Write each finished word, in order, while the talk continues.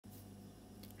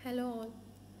Hello all.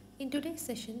 In today's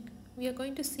session, we are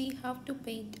going to see how to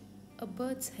paint a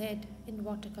bird's head in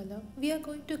watercolor. We are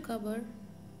going to cover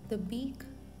the beak,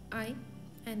 eye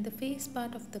and the face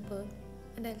part of the bird,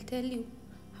 and I'll tell you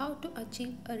how to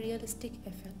achieve a realistic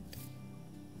effect.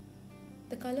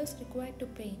 The colors required to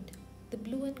paint the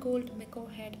blue and gold macaw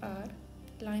head are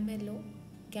lime yellow,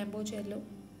 gamboge yellow,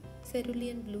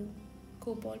 cerulean blue,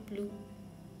 cobalt blue,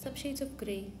 some shades of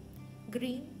grey,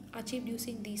 green achieved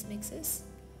using these mixes,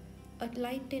 a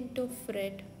light tint of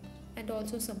red and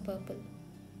also some purple.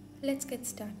 Let's get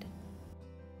started.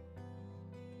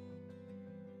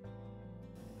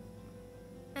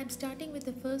 I'm starting with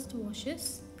the first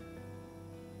washes.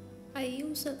 I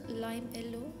use a lime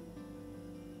yellow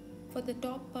for the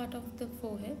top part of the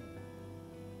forehead,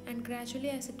 and gradually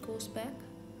as it goes back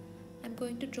I'm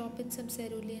going to drop in some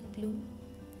cerulean blue,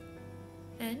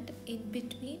 and in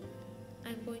between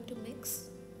I'm going to mix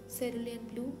cerulean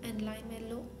blue and lime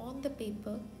yellow on the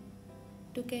paper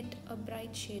to get a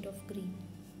bright shade of green.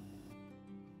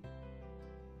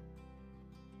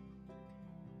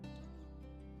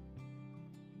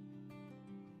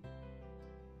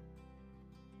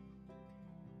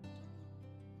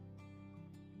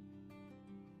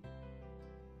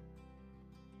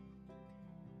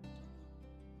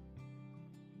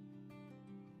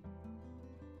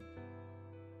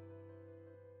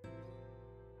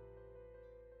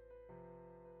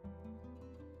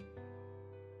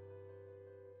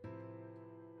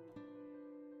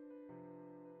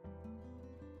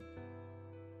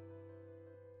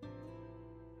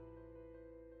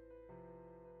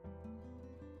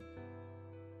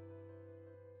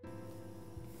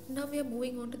 Now we are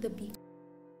moving on to the beak.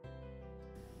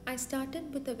 I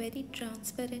started with a very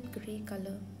transparent grey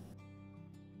color,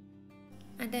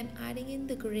 and I'm adding in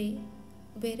the grey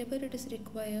wherever it is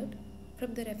required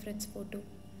from the reference photo.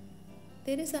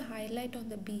 There is a highlight on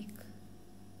the beak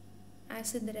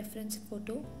as in the reference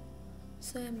photo,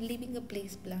 so I'm leaving a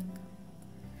place blank.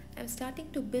 I'm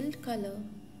starting to build color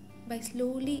by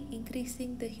slowly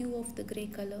increasing the hue of the grey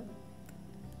color,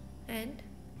 and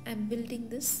I'm building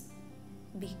this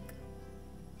beak.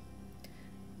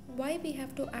 Why we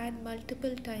have to add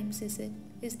multiple times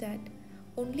is that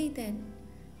only then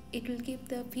it will give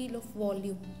the feel of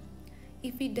volume.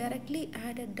 If we directly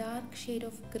add a dark shade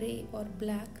of grey or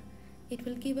black, it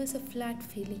will give us a flat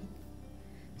feeling.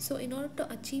 So in order to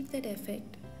achieve that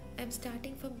effect, I'm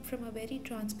starting from a very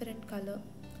transparent color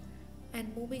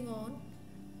and moving on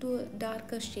to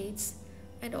darker shades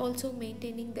and also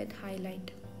maintaining that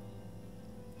highlight.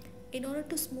 In order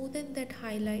to smoothen that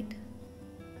highlight,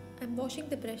 I'm washing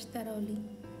the brush thoroughly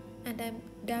and I'm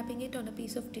dabbing it on a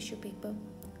piece of tissue paper,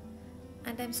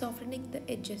 and I'm softening the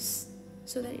edges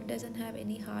so that it doesn't have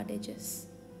any hard edges.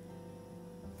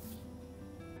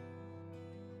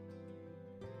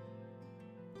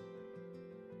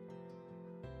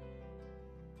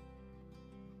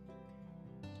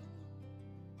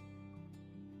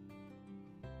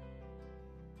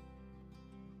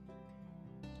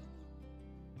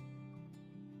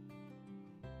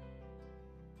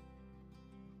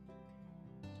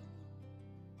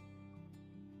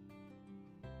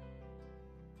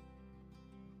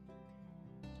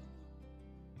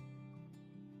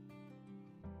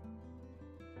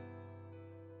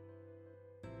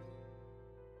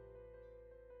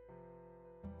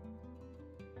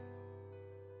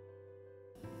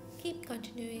 Keep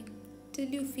continuing till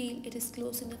you feel it is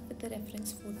close enough with the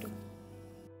reference photo.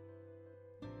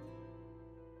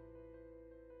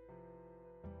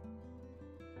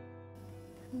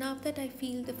 Now that I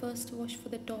feel the first wash for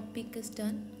the top beak is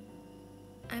done,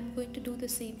 I'm going to do the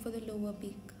same for the lower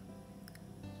beak.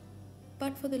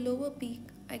 But for the lower beak,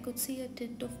 I could see a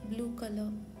tint of blue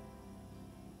color.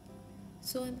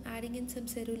 So I'm adding in some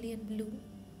cerulean blue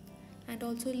and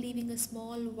also leaving a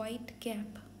small white gap,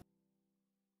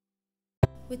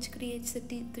 which creates a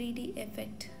 3D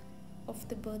effect of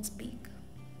the bird's beak.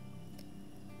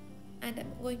 And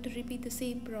I'm going to repeat the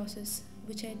same process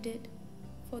which I did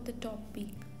for the top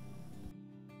beak.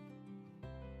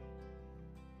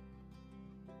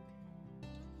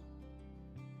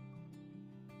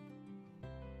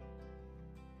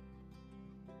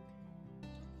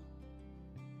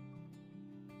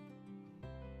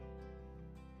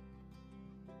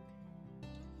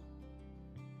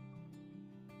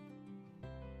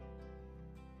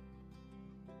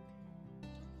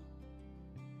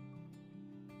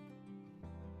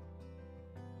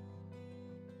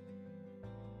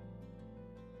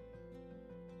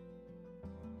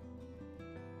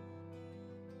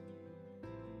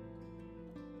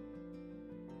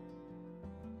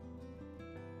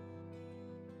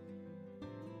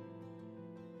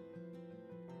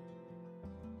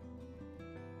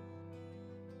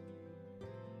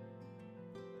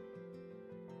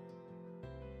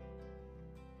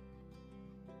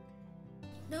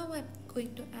 Now I'm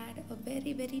going to add a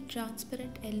very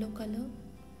transparent yellow color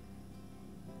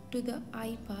to the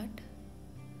eye part.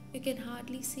 You can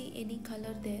hardly see any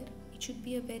color there. It should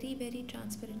be a very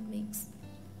transparent mix.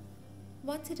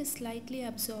 Once it is slightly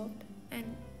absorbed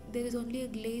and there is only a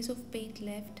glaze of paint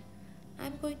left,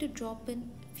 I'm going to drop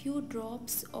in few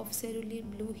drops of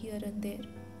cerulean blue here and there.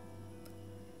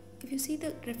 If you see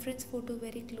the reference photo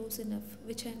very close enough,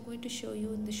 which I'm going to show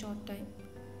you in the short time,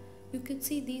 you can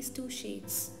see these two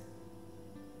shades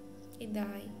in the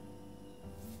eye.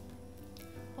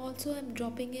 Also, I'm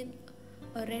dropping in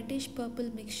a reddish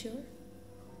purple mixture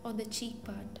on the cheek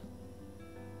part.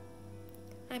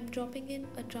 I'm dropping in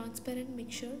a transparent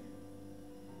mixture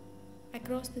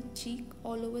across the cheek,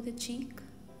 all over the cheek,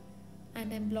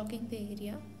 and I'm blocking the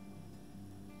area.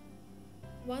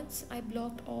 Once I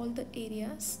blocked all the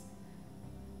areas,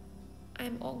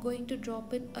 I'm going to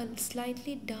drop in a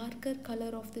slightly darker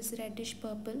color of this reddish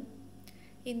purple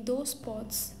in those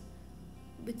spots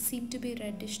which seem to be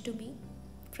reddish to me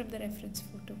from the reference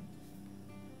photo.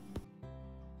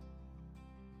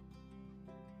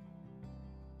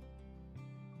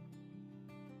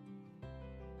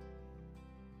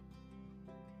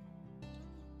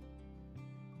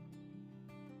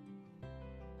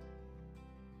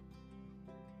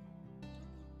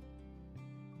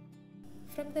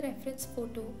 From the reference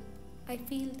photo, I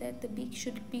feel that the beak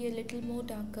should be a little more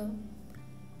darker,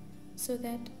 so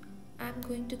that I'm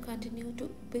going to continue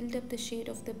to build up the shade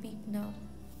of the beak now.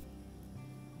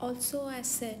 Also, as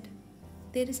said,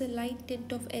 there is a light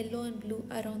tint of yellow and blue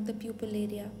around the pupil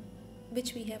area,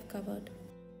 which we have covered.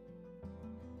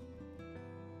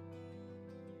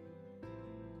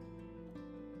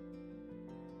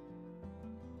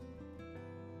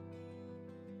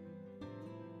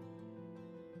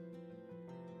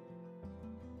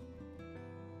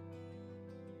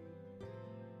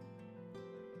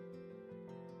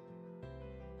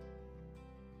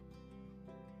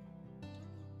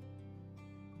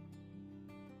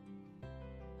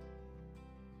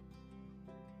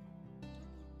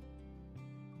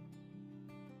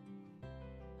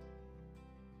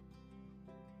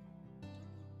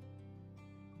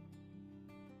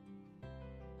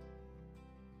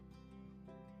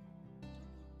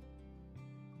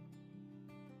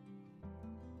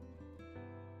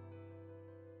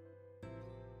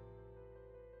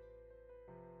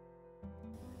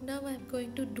 Now I am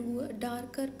going to do a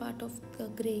darker part of the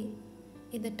grey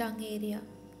in the tongue area.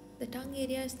 The tongue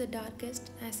area is the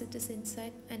darkest as it is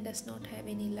inside and does not have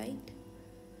any light.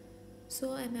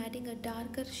 So I am adding a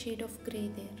darker shade of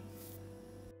grey there.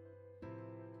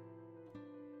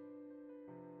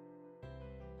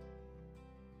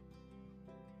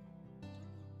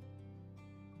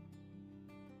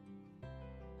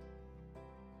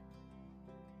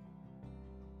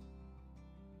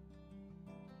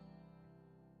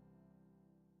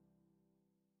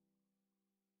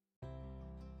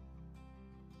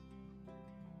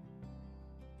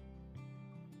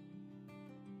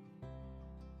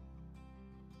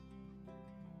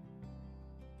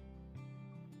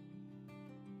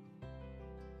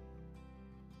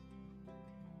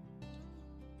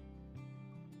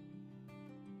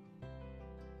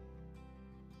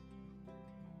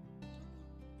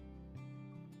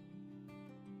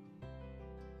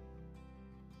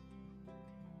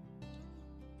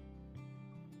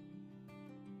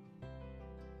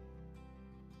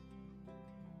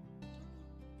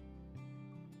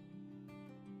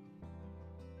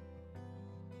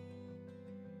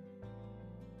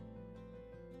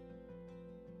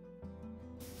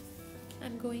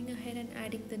 I'm going ahead and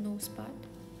adding the nose part,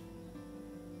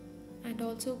 and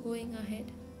also going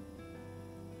ahead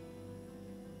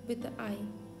with the eye.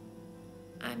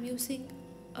 I'm using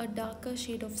a darker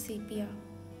shade of sepia.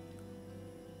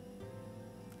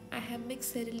 I have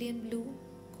mixed cerulean blue,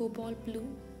 cobalt blue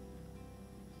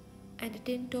and a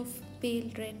tint of pale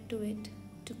red to it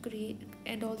to create,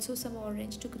 and also some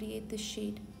orange to create this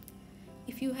shade.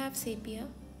 If you have sepia,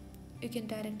 you can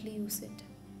directly use it.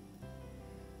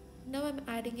 Now I'm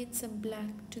adding in some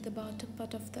black to the bottom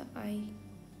part of the eye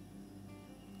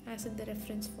as in the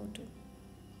reference photo.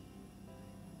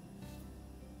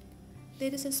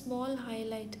 There is a small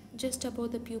highlight just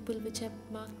above the pupil which I've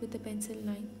marked with the pencil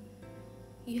line.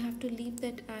 You have to leave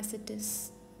that as it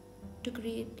is to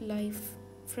create life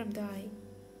from the eye.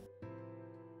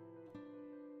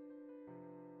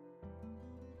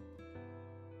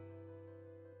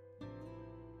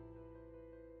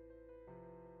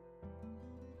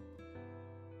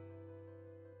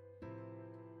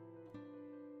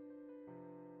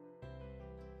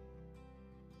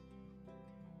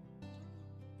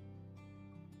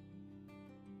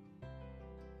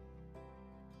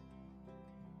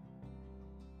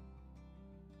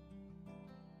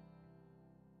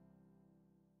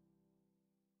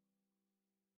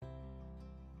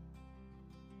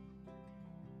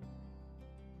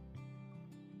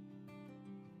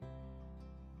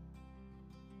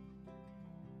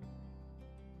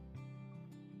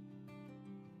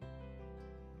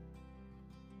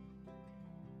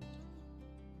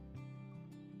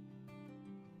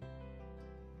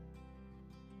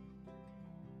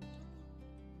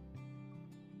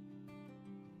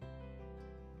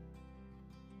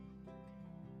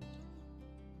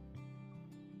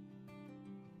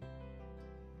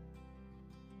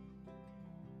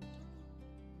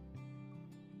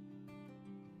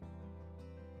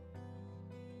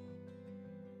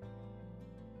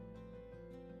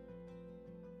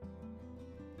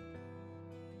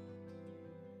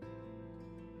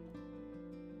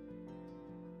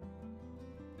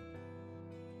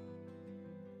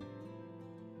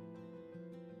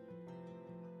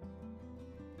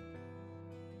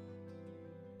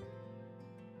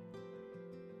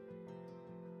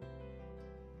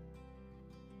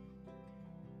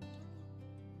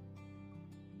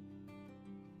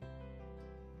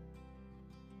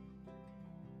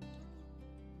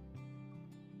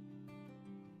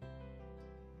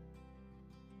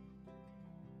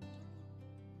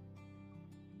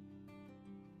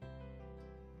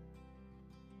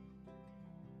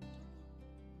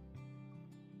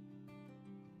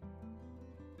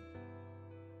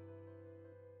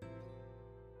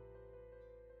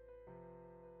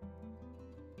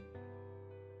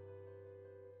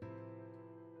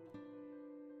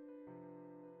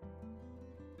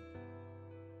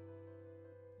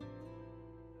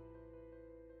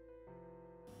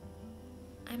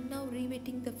 I'm now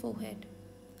rewetting the forehead,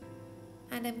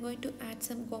 and I'm going to add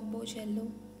some gombo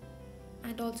yellow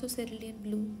and also cerulean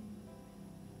blue,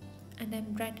 and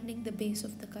I'm brightening the base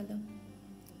of the color.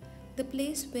 The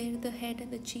place where the head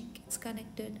and the cheek is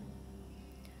connected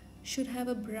should have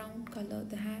a brown color.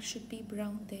 The hair should be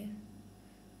brown there.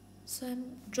 So I'm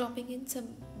dropping in some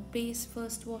base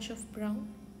first wash of brown,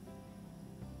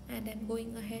 and I'm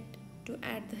going ahead to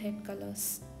add the head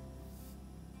colors.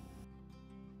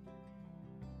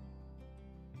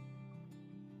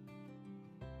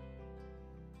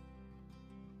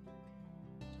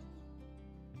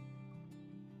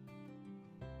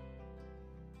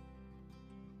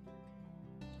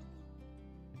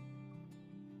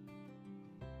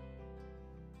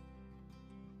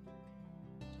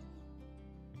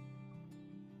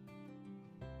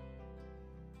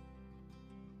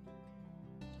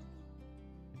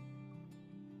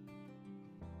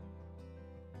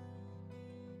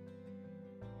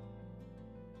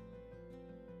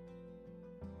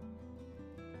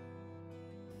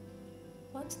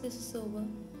 Once this is over,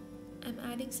 I'm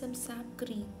adding some sap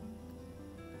green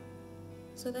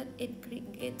so that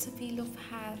it gets a feel of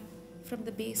hair from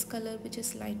the base color, which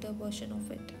is lighter version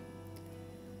of it.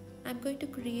 I'm going to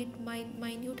create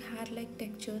minute hair-like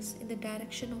textures in the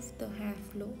direction of the hair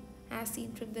flow as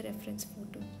seen from the reference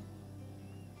photo.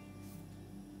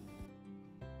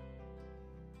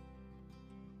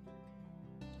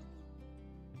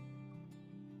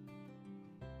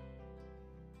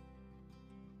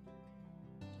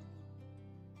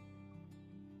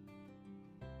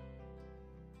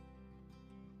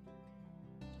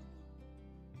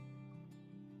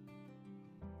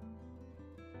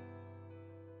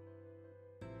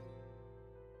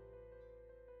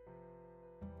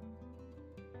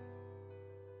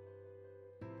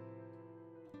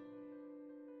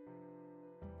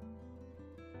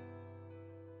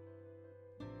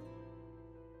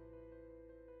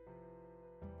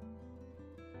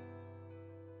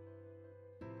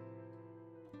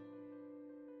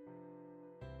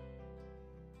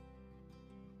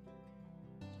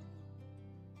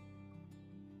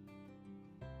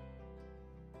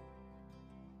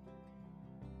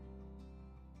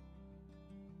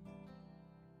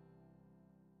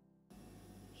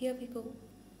 Here we go.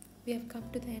 We have come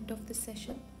to the end of the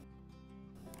session.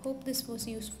 Hope this was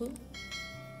useful.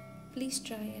 Please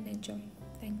try and enjoy.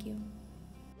 Thank you.